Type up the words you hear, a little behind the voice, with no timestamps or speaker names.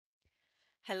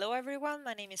Hello everyone,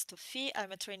 my name is Tofi.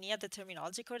 I'm a trainee at the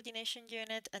Terminology Coordination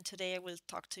Unit, and today I will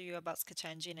talk to you about Sketch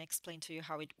Engine and explain to you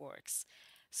how it works.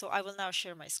 So I will now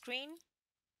share my screen.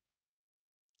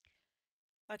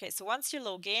 Okay, so once you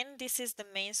log in, this is the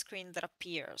main screen that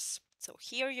appears. So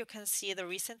here you can see the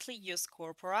recently used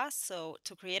corpora. So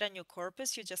to create a new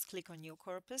corpus, you just click on New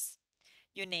Corpus,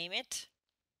 you name it,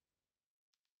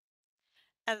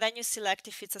 and then you select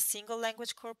if it's a single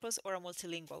language corpus or a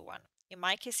multilingual one. In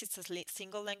my case, it's a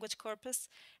single language corpus.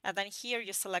 And then here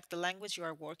you select the language you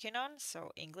are working on,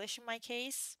 so English in my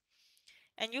case.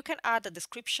 And you can add a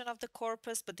description of the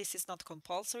corpus, but this is not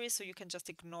compulsory, so you can just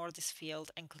ignore this field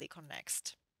and click on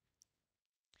Next.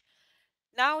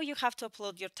 Now you have to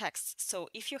upload your text. So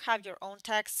if you have your own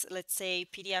text, let's say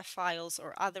PDF files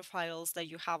or other files that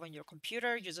you have on your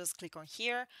computer, you just click on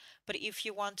here. But if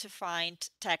you want to find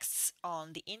texts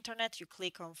on the internet, you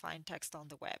click on Find Text on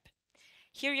the Web.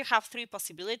 Here you have three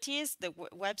possibilities. The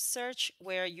web search,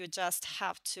 where you just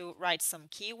have to write some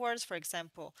keywords, for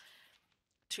example,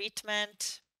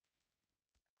 treatment,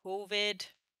 COVID,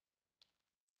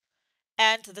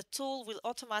 and the tool will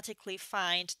automatically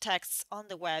find texts on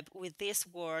the web with these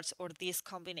words or this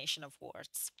combination of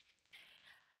words.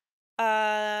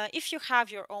 If you have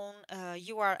your own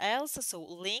URLs, so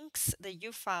links that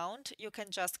you found, you can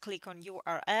just click on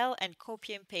URL and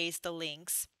copy and paste the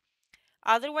links.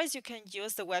 Otherwise, you can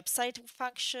use the website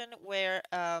function where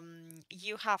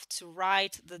you have to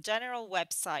write the general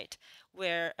website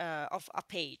of a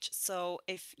page. So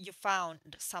if you found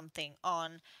something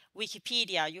on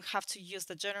Wikipedia, you have to use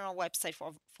the general website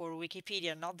for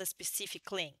Wikipedia, not the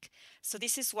specific link. So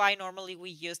this is why normally we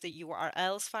use the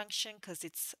URLs function, because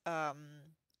it's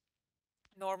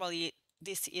normally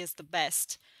this is the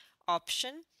best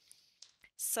option.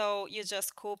 So you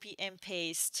just copy and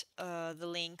paste the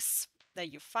links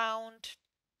that you found.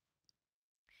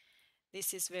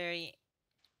 This is very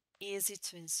easy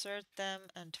to insert them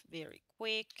and very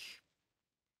quick.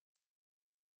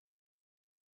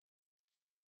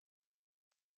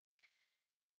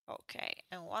 Okay,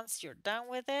 and once you're done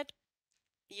with it,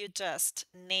 you just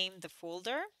name the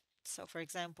folder. So for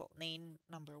example, name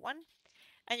number 1,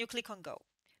 and you click on Go.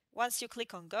 Once you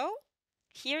click on Go,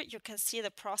 here you can see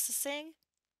the processing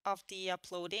of the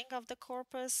uploading of the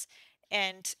corpus,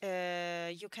 and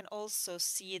you can also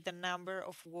see the number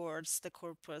of words the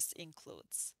corpus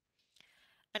includes.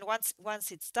 And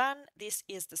once it's done, this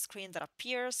is the screen that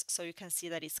appears, so you can see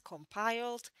that it's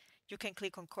compiled. You can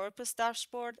click on Corpus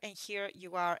dashboard, and here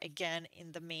you are again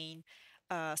in the main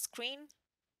screen.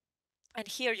 And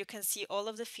here you can see all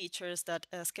of the features that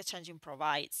Sketch Engine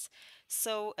provides.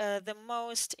 So the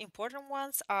most important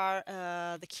ones are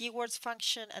the keywords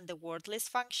function and the word list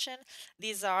function.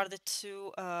 These are the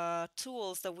two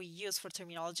tools that we use for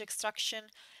terminology extraction.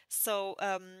 So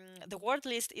the word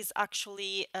list is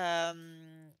actually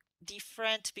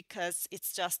different because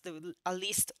it's just a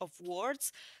list of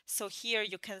words. So here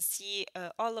you can see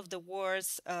all of the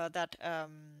words that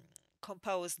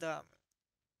compose the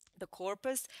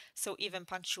corpus, so even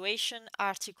punctuation,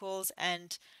 articles,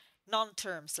 and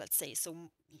non-terms, let's say,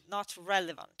 so not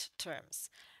relevant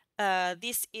terms.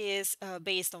 This is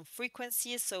based on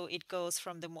frequency, so it goes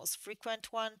from the most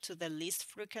frequent one to the least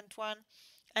frequent one.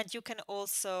 And you can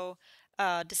also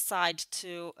decide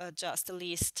to just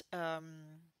list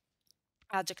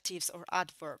adjectives or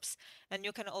adverbs. And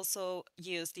you can also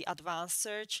use the advanced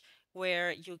search,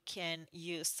 where you can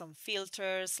use some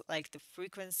filters like the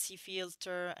frequency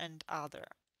filter and other.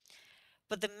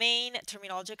 But the main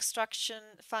terminology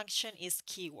extraction function is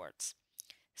keywords.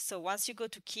 So once you go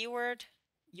to keyword,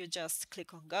 you just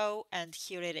click on Go, and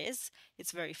here it is.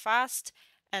 It's very fast,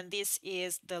 and this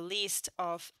is the list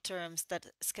of terms that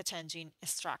Sketch Engine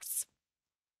extracts.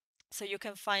 So you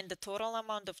can find the total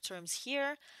amount of terms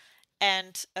here,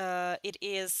 and it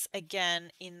is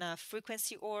again in a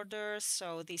frequency order,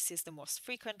 so this is the most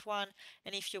frequent one.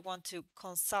 And if you want to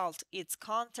consult its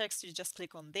context, you just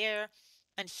click on there,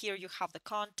 and here you have the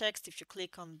context. If you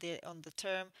click on the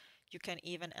term, you can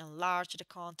even enlarge the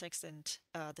context, and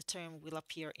the term will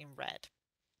appear in red.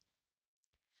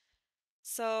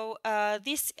 So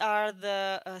these are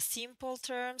the simple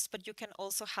terms, but you can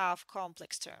also have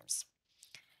complex terms.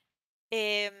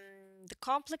 The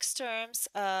complex terms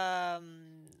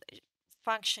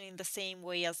function in the same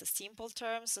way as the simple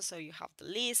terms. So you have the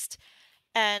list,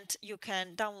 and you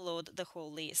can download the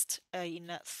whole list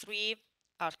in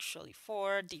actually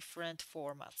four different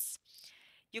formats.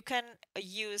 You can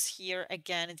use here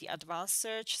again the advanced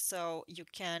search, so you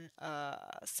can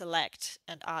select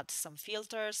and add some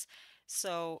filters.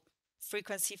 So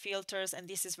frequency filters, and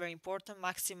this is very important,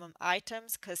 maximum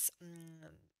items, because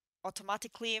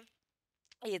automatically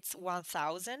it's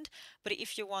 1000. But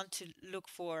if you want to look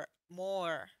for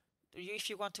more, if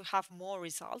you want to have more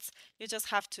results, you just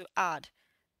have to add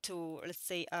to, let's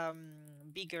say,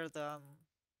 bigger the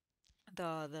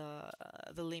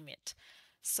limit,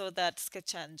 so that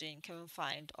sketch engine can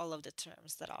find all of the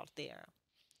terms that are there.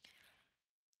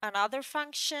 Another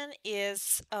function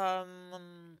is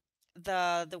the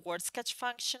word sketch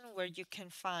function, where you can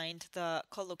find the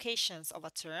collocations of a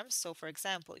term. So for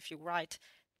example, if you write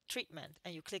treatment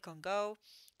and you click on go,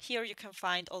 here you can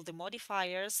find all the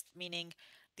modifiers, meaning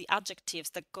the adjectives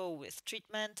that go with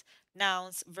treatment,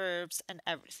 nouns, verbs, and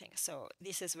everything. So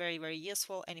this is very, very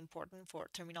useful and important for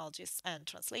terminologists and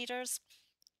translators.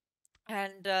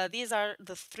 And these are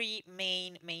the three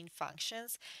main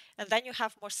functions. And then you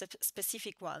have more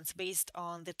specific ones based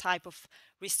on the type of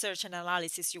research and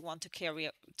analysis you want to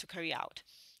carry out.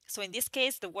 So in this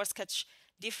case, the word sketch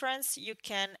difference, you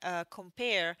can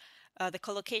compare the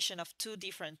collocation of two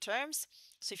different terms.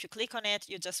 So if you click on it,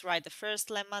 you just write the first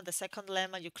lemma, the second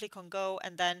lemma, you click on go,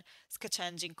 and then Sketch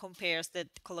Engine compares the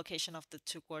collocation of the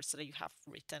two words that you have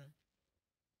written.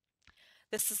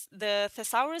 The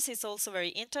thesaurus is also very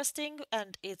interesting,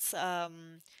 and it's a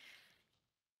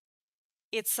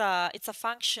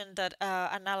function that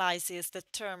analyzes the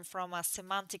term from a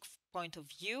semantic point of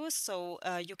view. So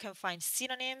you can find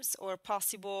synonyms or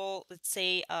possible, let's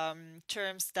say,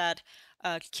 terms that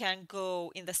can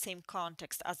go in the same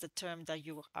context as the term that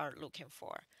you are looking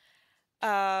for.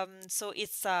 So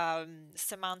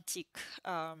semantic.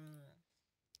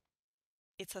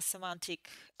 It's a semantic,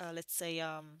 let's say,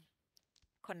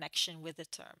 connection with the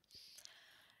term.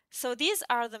 So these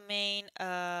are the main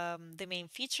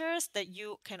features that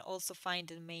you can also find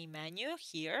in the main menu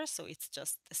here. So it's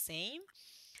just the same.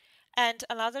 And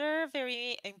another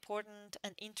very important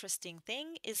and interesting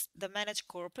thing is the Manage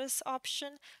Corpus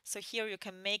option. So here you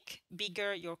can make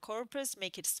bigger your corpus,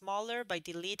 make it smaller by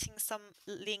deleting some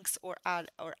links or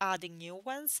adding new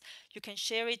ones. You can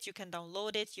share it, you can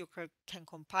download it, you can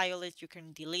compile it, you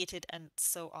can delete it, and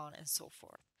so on and so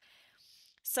forth.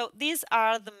 So these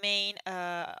are the main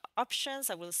options.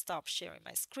 I will stop sharing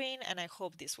my screen, and I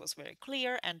hope this was very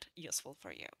clear and useful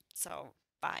for you. So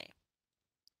bye.